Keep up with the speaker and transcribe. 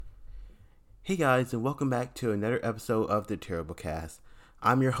Hey guys, and welcome back to another episode of the Terrible Cast.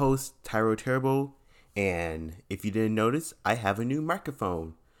 I'm your host, Tyro Terrible, and if you didn't notice, I have a new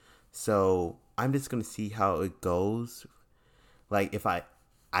microphone. So I'm just gonna see how it goes. Like I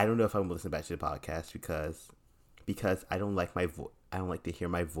don't know if I'm gonna listen back to the podcast because I don't like I don't like to hear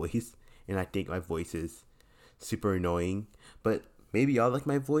my voice, and I think my voice is super annoying. But maybe y'all like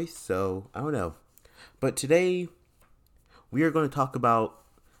my voice, so I don't know. But today we are going to talk about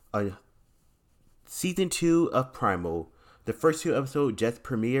a season 2 of Primal. The first two episodes just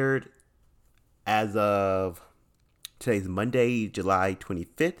premiered as of today's Monday, July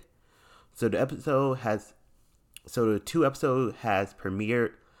 25th. So the two episode has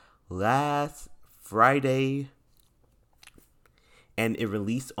premiered last Friday, and it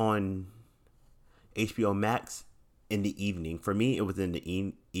released on HBO Max in the evening. For me, it was in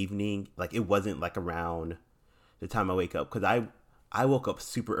the evening. Like, it wasn't like around the time I wake up, because I woke up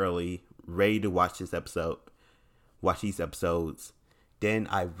super early, ready to watch these episodes. Then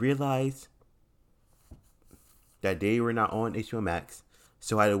I realized that they were not on HBO Max,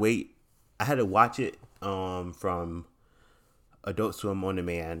 so I had to wait. I had to watch it from Adult Swim on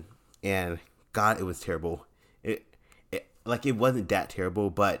demand, and God, it was terrible. It wasn't that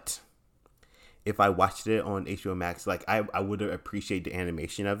terrible, but if I watched it on HBO Max, like I would have appreciated the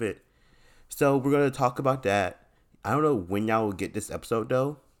animation of it. So we're gonna talk about that. I don't know when y'all will get this episode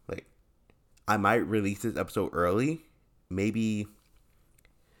though. Like, I might release this episode early, maybe,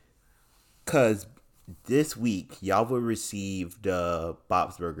 cause this week y'all will receive the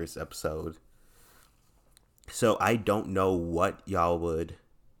Bob's Burgers episode. So I don't know what y'all would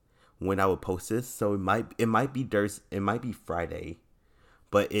when I would post this. So it might be Thursday, it might be Friday,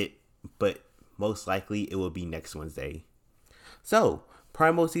 but most likely it will be next Wednesday. So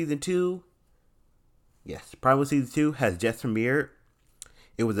Primal season 2, yes, Primal season 2 has just premiered.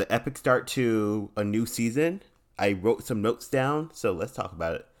 It was an epic start to a new season. I wrote some notes down, so let's talk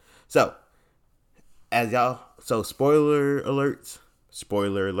about it. So, spoiler alert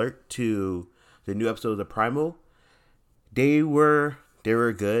to the new episodes of Primal. They were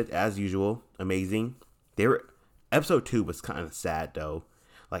good as usual, amazing. Episode 2 was kind of sad though.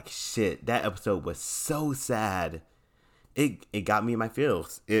 Like, shit, that episode was so sad. It got me in my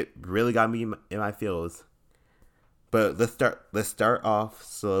feels. It really got me in my feels. But let's start off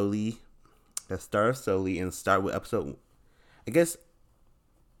slowly. Let's start off slowly and start with episode. I guess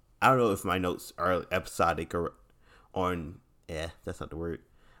I don't know if my notes are episodic or on. Yeah, that's not the word.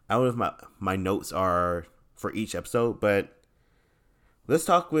 I don't know if my notes are for each episode, but let's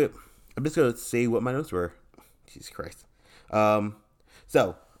talk with. I'm just gonna say what my notes were. Jesus Christ.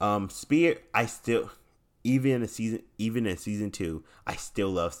 Spear. I still, even in season 2, I still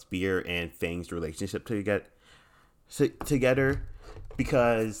love Spear and Fang's relationship together,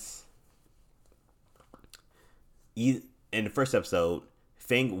 because in the first episode,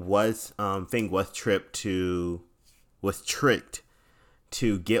 Fang was tricked to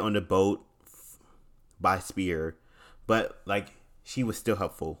get on the boat by Spear, but like, she was still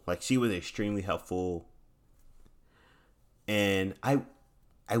helpful. Like, she was extremely helpful, and I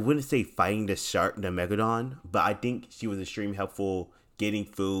wouldn't say fighting the Megalodon, but I think she was extremely helpful getting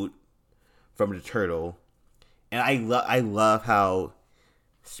food from the turtle. And I love how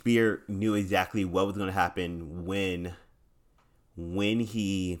Spear knew exactly what was going to happen when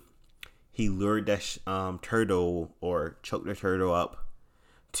he lured that turtle, or choked the turtle up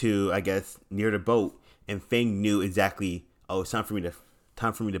to, I guess, near the boat, and Fang knew exactly, oh, it's time for me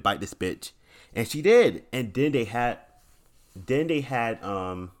to bite this bitch, and she did. And then they had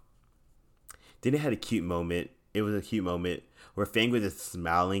a cute moment. It was a cute moment where Fang was just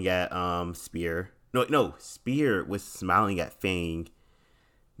smiling at Spear. No, Spear was smiling at Fang,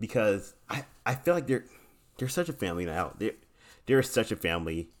 because I feel like they're such a family now. They're such a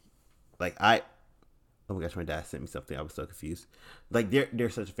family. Like, oh my gosh, my dad sent me something. I was so confused. Like, they're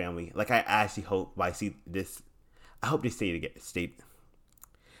such a family. Like, I actually hope I see this. I hope they stay.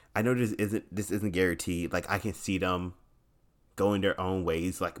 I know this isn't guaranteed. Like, I can see them going their own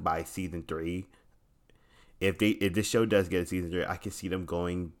ways, like, by season 3. If this show does get a season 3, I can see them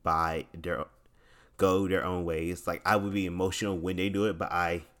go their own ways. Like, I would be emotional when they do it, but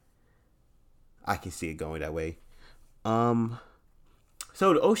I can see it going that way. So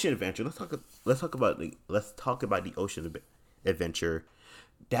the ocean adventure. Let's talk about the ocean adventure.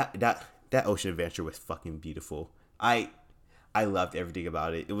 That ocean adventure was fucking beautiful. I loved everything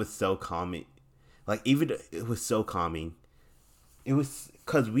about it. It was so calming. Like, even it was so calming. It was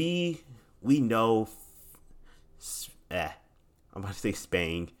because we know. I'm about to say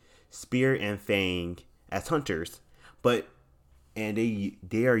Spear and Fang as hunters, and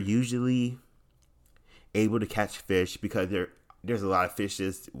they are usually able to catch fish because there's a lot of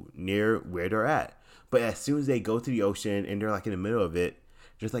fishes near where they're at. But as soon as they go to the ocean and they're like in the middle of it,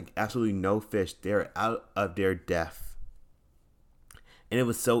 there's like absolutely no fish. They're out of their depth. And it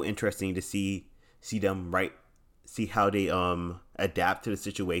was so interesting to see them see how they adapt to the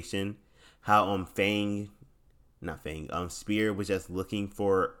situation. How Spear was just looking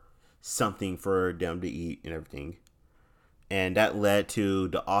for something for them to eat and everything. And that led to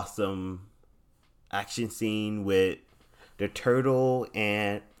the awesome action scene with the turtle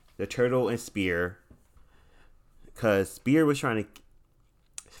and Spear. Because Spear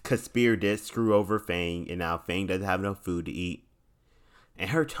did screw over Fang, and now Fang doesn't have enough food to eat. And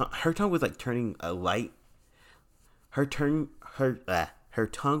her tongue was like turning a light. Her tongue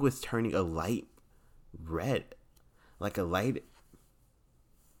was turning a light red, like a light.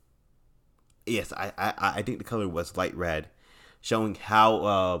 Yes, I think the color was light red, showing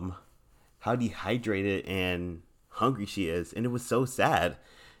how dehydrated and hungry she is, and it was so sad.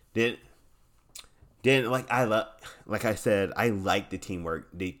 Then like I said, I like the teamwork.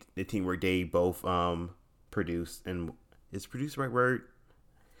 The teamwork they both produced, and is produced the right word?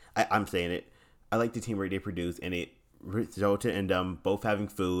 I'm saying it. I like the teamwork they produced, and it resulted in them both having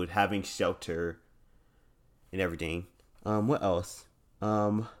food, having shelter, and everything. What else?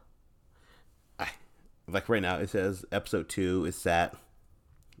 Like right now, it says episode 2 is sad.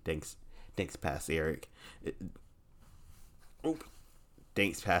 Thanks, past Eric.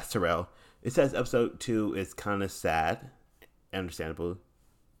 Thanks, past Terrell. It says episode 2 is kind of sad. Understandable.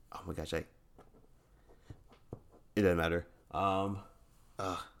 Oh my gosh, it doesn't matter.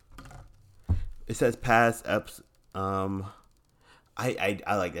 It says past eps. I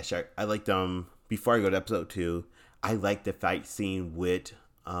like that shark. I like before I go to episode 2. I like the fight scene with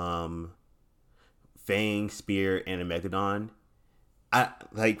Fang, Spear, and a Megalodon.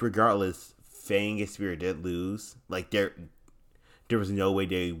 Regardless, Fang and Spear did lose. Like there was no way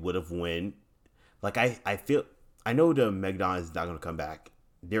they would have won. Like I know the Megalodon is not gonna come back.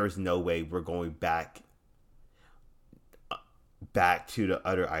 There is no way we're going back to the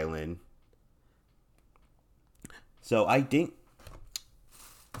other island. So I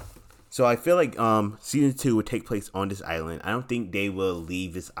feel like season 2 would take place on this island. I don't think they will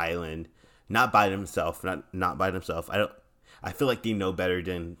leave this island. Not by themselves. Not by themselves. I feel like they know better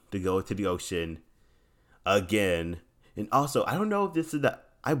than to go to the ocean again. And also, I don't know if this is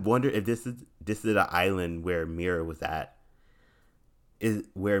I wonder if this is the island where Mira was at.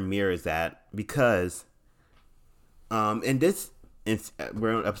 Where Mira is at, because we're on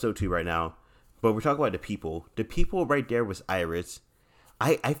episode 2 right now, but we're talking about the people. The people right there was Irish.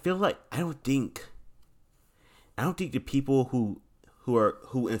 I feel like I don't think the people who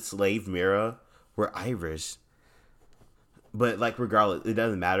enslaved Mira were Irish. But like regardless, it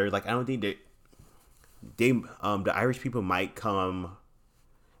doesn't matter. Like I don't think that the Irish people might come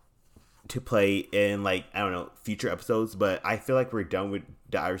to play in, like, I don't know, future episodes, but I feel like we're done with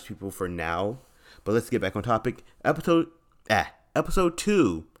the Irish people for now. But let's get back on topic. Episode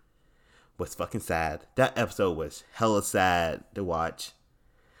 2 was fucking sad. That episode was hella sad to watch.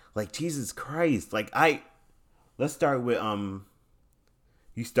 Like, Jesus Christ. Like, let's start with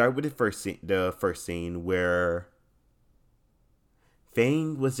you start with the first scene where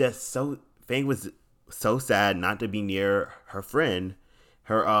Fang was so sad not to be near her friend,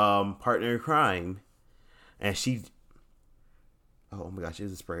 her partner in crime, and she, oh my gosh,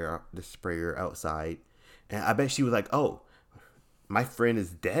 there's the sprayer outside, and I bet she was like, oh, my friend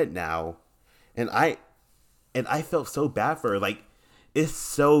is dead now, and I felt so bad for her. Like, it's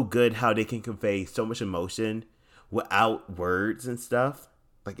so good how they can convey so much emotion without words and stuff.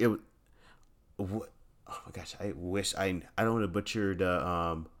 Like, it was, oh my gosh, I wish I don't want to butcher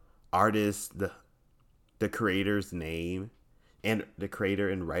the artist, the creator's name, and the creator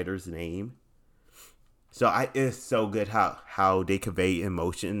and writer's name. So it's so good how they convey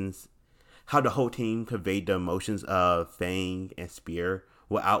emotions, how the whole team conveyed the emotions of Fang and Spear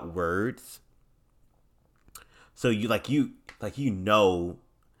without words. So you know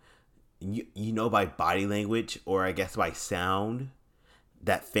by body language, or I guess by sound,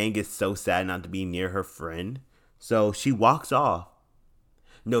 that Fang is so sad not to be near her friend. So she walks off.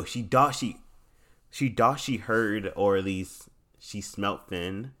 No, she thought she heard, or at least she smelt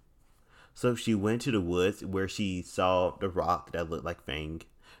Finn. So she went to the woods where she saw the rock that looked like Fang.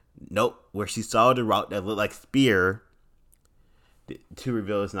 Nope, where she saw the rock that looked like Spear. To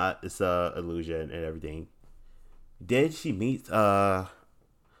reveal it's a illusion and everything. Then she meets a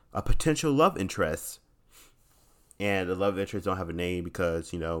potential love interest. And the love interest don't have a name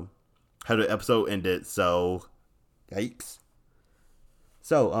because, how the episode ended, so yikes.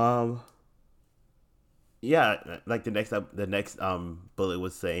 So, yeah, like the next bullet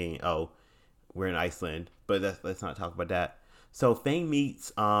was saying, "Oh, we're in Iceland," but let's not talk about that. So Fang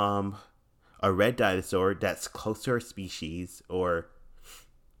meets a red dinosaur that's close to her species, or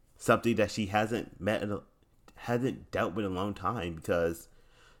something that she hasn't dealt with in a long time,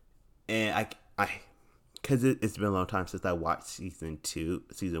 and I because it's been a long time since I watched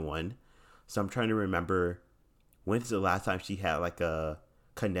season one, so I'm trying to remember when's the last time she had like a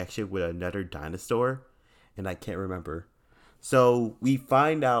connection with another dinosaur, and I can't remember. So we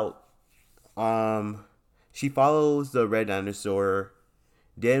find out she follows the red dinosaur.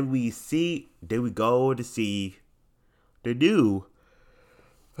 Then we go to see the new.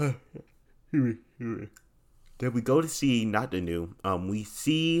 Then we go to see not the new. We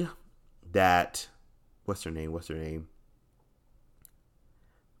see that what's her name? What's her name?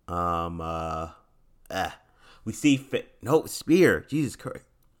 Um, uh, eh. We see no Spear. Jesus Christ.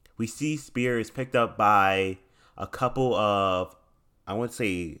 We see Spear is picked up by a couple of, I want to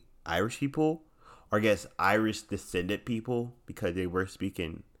say, Irish people, or I guess Irish descendant people, because they were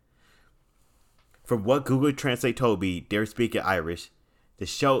speaking. From what Google Translate told me, they were speaking Irish.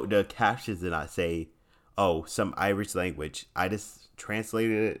 The captions did not say, "Oh, some Irish language." I just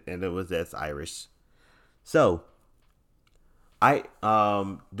translated it, and it was as Irish. So I'm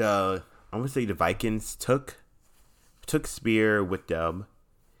gonna say the Vikings took Spear with them,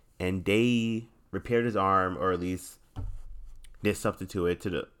 and they repaired his arm, or at least did something to it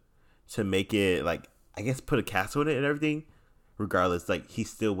to make it, like, I guess put a cast on it and everything. Regardless, like, he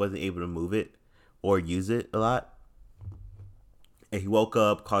still wasn't able to move it or use it a lot, and he woke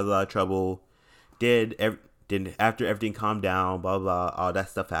up, caused a lot of trouble. Then after everything calmed down, blah blah, all that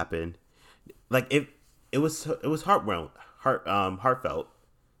stuff happened. Like it was heartfelt.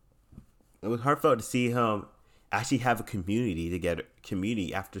 It was heartfelt to see him actually have a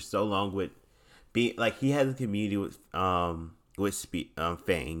community after so long, with being like, he has a community with Fang,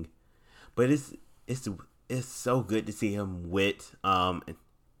 but it's so good to see him with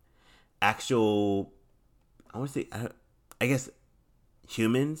actual, I want to say, I guess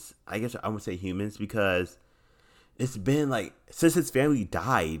humans. I guess I would say humans, because it's been like since his family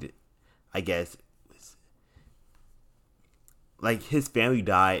died. I guess like his family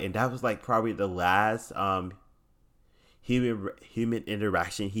died, and that was like probably the last human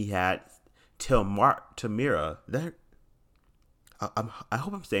interaction he had till Mira. I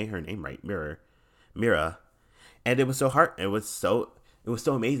hope I'm saying her name right, Mira, and it was so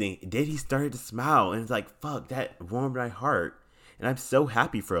amazing. Then he started to smile, and it's like, fuck, that warmed my heart, and I'm so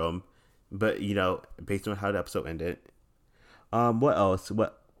happy for him. But based on how the episode ended, what else?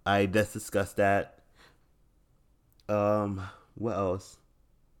 What I just discussed that. What else?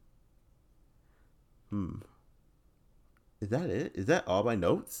 Is that it? Is that all my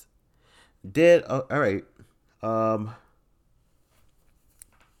notes? All right. Um,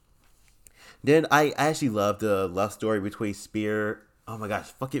 then I actually love the love story between Spear. Oh my gosh,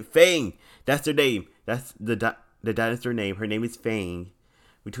 fucking Fang. That's her name. That's the dinosaur name. Her name is Fang.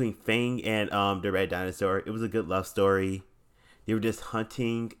 Between Fang and the red dinosaur, it was a good love story. They were just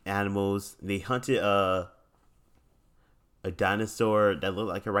hunting animals. They hunted a dinosaur that looked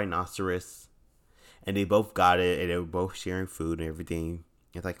like a rhinoceros, and they both got it, and they were both sharing food and everything.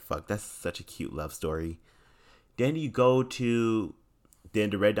 It's like, fuck, that's such a cute love story. Then then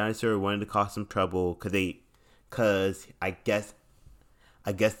the red dinosaur wanted to cause some trouble, because I guess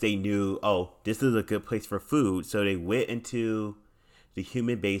they knew, oh, this is a good place for food, so they went into the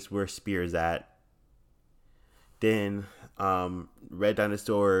human base where Spear's at. Then red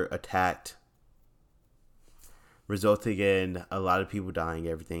dinosaur attacked, resulting in a lot of people dying.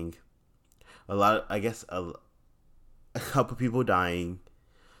 Everything, a couple people dying.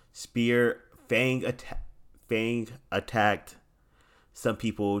 Fang attacked some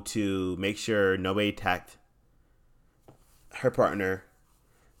people to make sure nobody attacked her partner.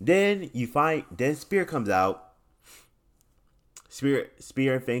 Then Spear comes out. Spear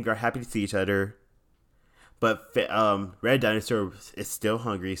and Fang are happy to see each other, but Red Dinosaur is still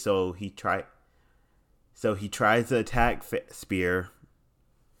hungry, so he tries to attack Spear.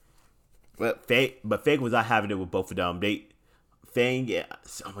 But Fang was not having it with both of them.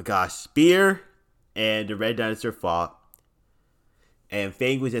 Oh my gosh, Spear and the Red Dinosaur fought, and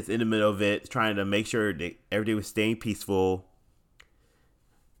Fang was just in the middle of it, trying to make sure that everything was staying peaceful.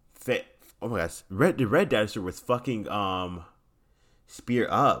 Oh my gosh, the Red Dinosaur was fucking Spear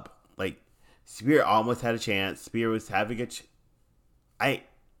up. Like, Spear almost had a chance. Spear was having I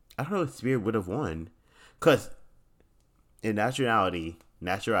don't know if Spear would have won, cause in naturality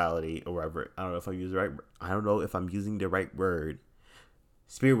or whatever. I don't know if I'm using the right word.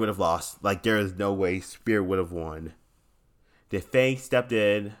 Spirit would have lost. Like, there is no way Spirit would have won. Then Fang stepped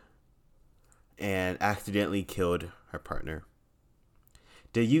in and accidentally killed her partner.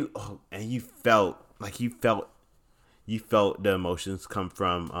 Then you felt the emotions come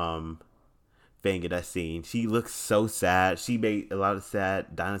from Fang in that scene. She looked so sad. She made a lot of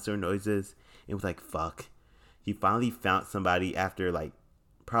sad dinosaur noises. It was like, fuck. He finally found somebody after like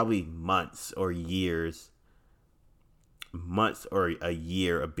probably months or a year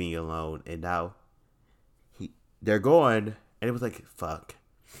of being alone, and now they're gone, and it was like, fuck.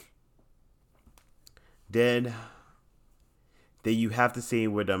 Then you have the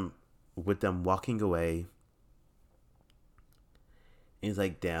scene with them walking away. And it's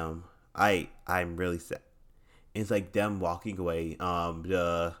like, damn, I'm really sad. And it's like them walking away.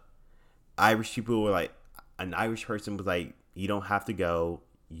 The Irish people were like, an Irish person was like, you don't have to go.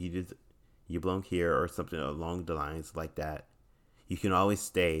 You belong here, or something along the lines like that. You can always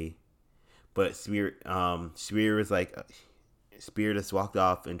stay. But Spirit was like, Spirit just walked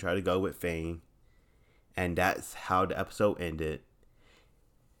off and tried to go with Fang. And that's how the episode ended.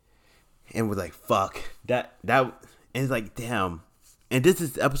 And we're like, fuck. That and it's like, damn. And this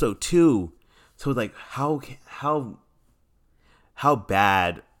is episode 2. So it's like, how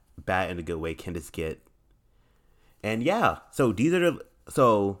bad in a good way can this get? And yeah, so these are the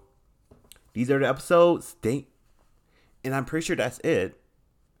episodes. And I'm pretty sure that's it.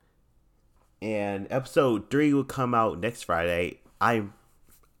 And episode 3 will come out next Friday. I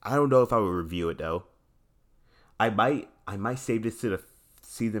don't know if I will review it though. I might save this to the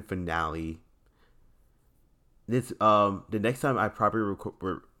season finale. This the next time I probably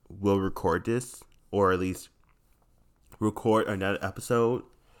will record this, or at least record another episode.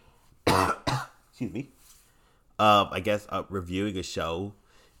 Excuse me. I guess reviewing a show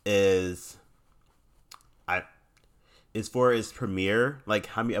is for its premiere. Like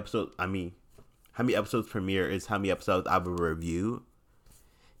how many episodes premiere is how many episodes I will review.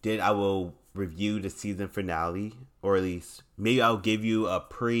 Then I will review the season finale, or at least maybe I'll give you a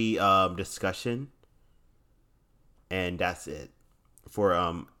pre discussion, and that's it for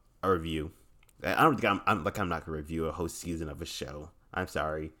a review. I don't think I'm not gonna review a whole season of a show. I'm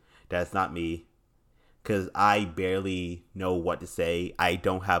sorry, that's not me, because I barely know what to say. I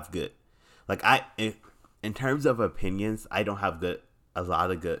don't have good, in terms of opinions, I don't have a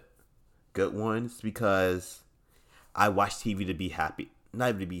lot of good ones, because I watch TV to be happy. Not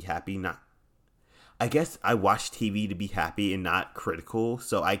even to be happy, I guess I watch TV to be happy and not critical,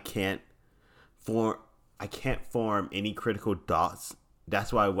 so I can't form any critical thoughts.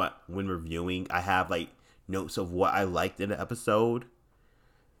 That's why when reviewing, I have like notes of what I liked in the episode,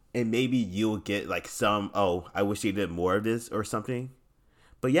 and maybe you'll get like some, oh, I wish they did more of this or something.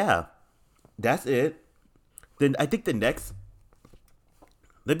 But yeah, that's it. Then I think the next,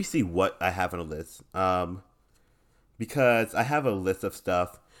 let me see what I have on the list. Because I have a list of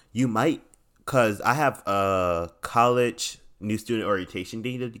stuff. Because I have a college new student orientation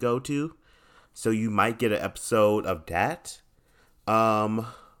day to go to. So you might get an episode of that.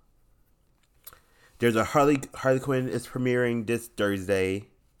 There's a Harley Quinn is premiering this Thursday.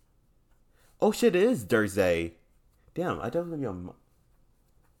 Oh shit, it is Thursday. Damn, I thought it was gonna be on.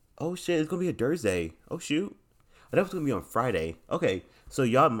 Oh shit, it's gonna be a Thursday. Oh shoot, I thought it was gonna be on Friday. Okay, so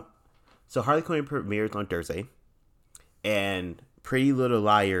Harley Quinn premieres on Thursday, and Pretty Little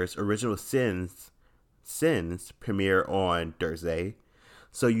Liars Original Sins premiere on Thursday.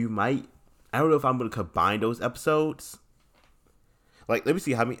 So you might, I don't know if I'm gonna combine those episodes. Like, let me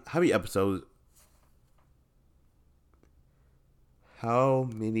see how many episodes. How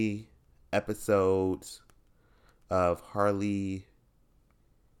many episodes of Harley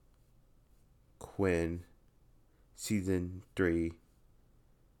Quinn season 3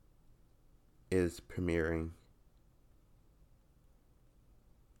 is premiering?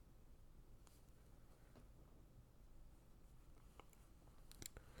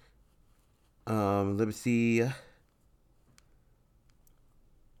 Let me see. I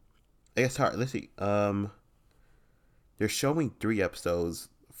guess let's see. They're showing 3 episodes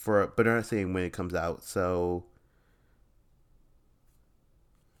but they're not saying when it comes out. So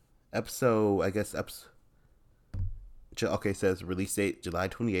okay, it says release date July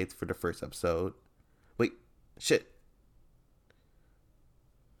 28th for the first episode. Wait, shit.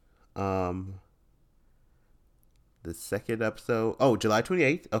 The second episode, July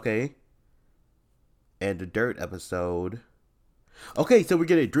 28th, okay. And the third episode, okay, so we're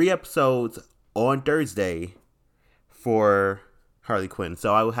getting 3 episodes on Thursday for Harley Quinn.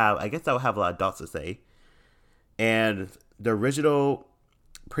 So I guess I will have a lot of thoughts to say. And the original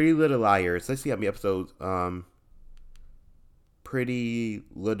Pretty Little Liars, let's see how many episodes Pretty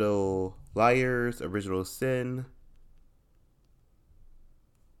Little Liars, Original Sin.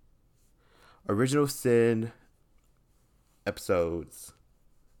 Original Sin episodes.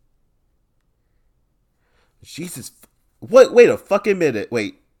 Jesus. Wait a fucking minute.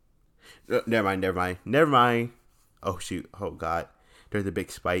 Wait. Never mind. Oh, shoot. Oh, God. There's a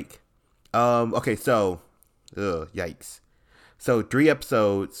big spike. Okay, so. Yikes. So, 3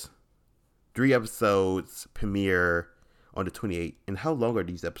 episodes premiere on the 28th. And how long are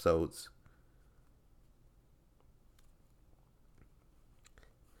these episodes?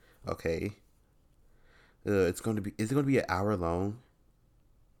 Okay. Is it going to be an hour long?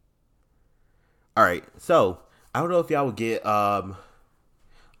 All right. So, I don't know if y'all would get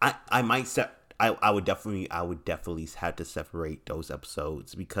I might set I would definitely have to separate those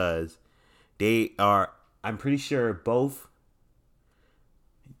episodes because they are, I'm pretty sure both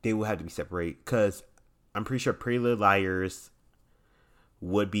they will have to be separated because I'm pretty sure Pretty Little Liars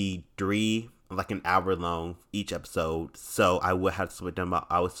would be like an hour long each episode. So I would have to split them up.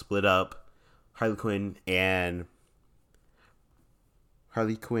 I would split up Harley Quinn and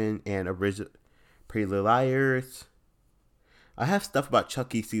original Pretty Little Liars. I have stuff about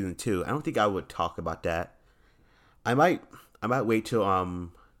Chucky season 2. I don't think I would talk about that. I might wait till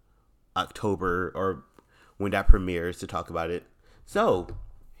October or when that premieres to talk about it. So,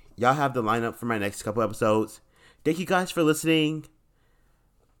 y'all have the lineup for my next couple episodes. Thank you guys for listening.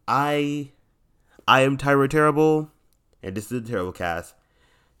 I am Tyro Terrible, and this is the Terrible Cast.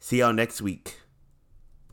 See y'all next week.